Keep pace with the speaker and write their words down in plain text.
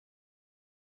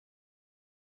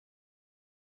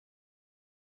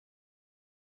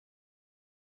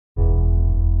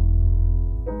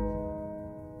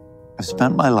I've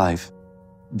spent my life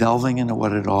delving into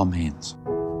what it all means.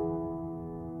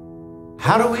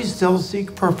 How do we still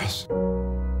seek purpose?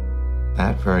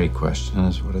 That very question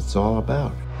is what it's all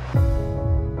about.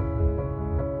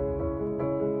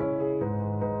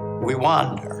 We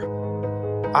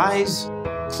wander, eyes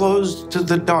closed to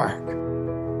the dark.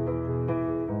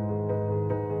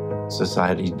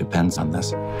 Society depends on this.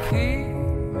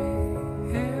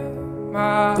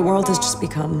 The world has just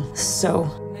become so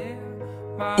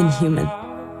inhuman.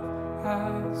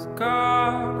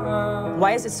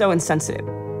 Why is it so insensitive?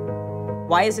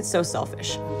 Why is it so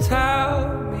selfish?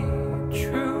 Tell me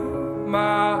true, my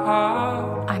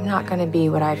heart. I'm not gonna be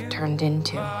what I've turned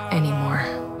into anymore.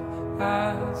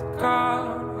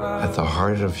 At the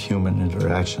heart of human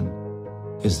interaction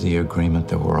is the agreement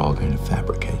that we're all going to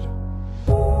fabricate.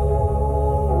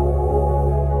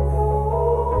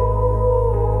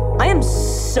 I am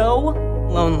so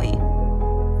lonely.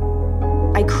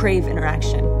 I crave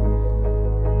interaction.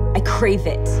 I crave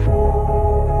it.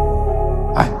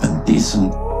 I've been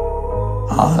decent,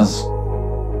 honest,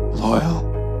 loyal.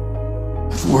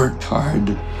 I've worked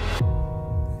hard.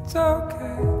 It's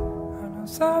okay. I know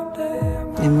someday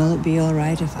I'm And will it be all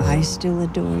right if I still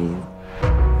adore you?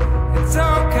 It's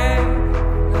okay.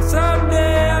 I know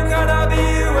someday I'm gonna be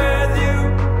with you.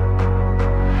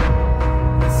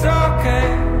 It's okay.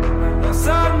 I know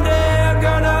someday I'm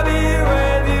gonna be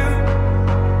with you.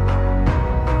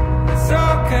 It's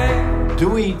okay. Do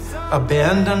we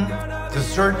abandon the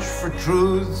search for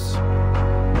truths?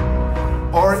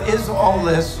 Or is all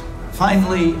this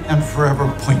finally and forever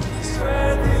pointless?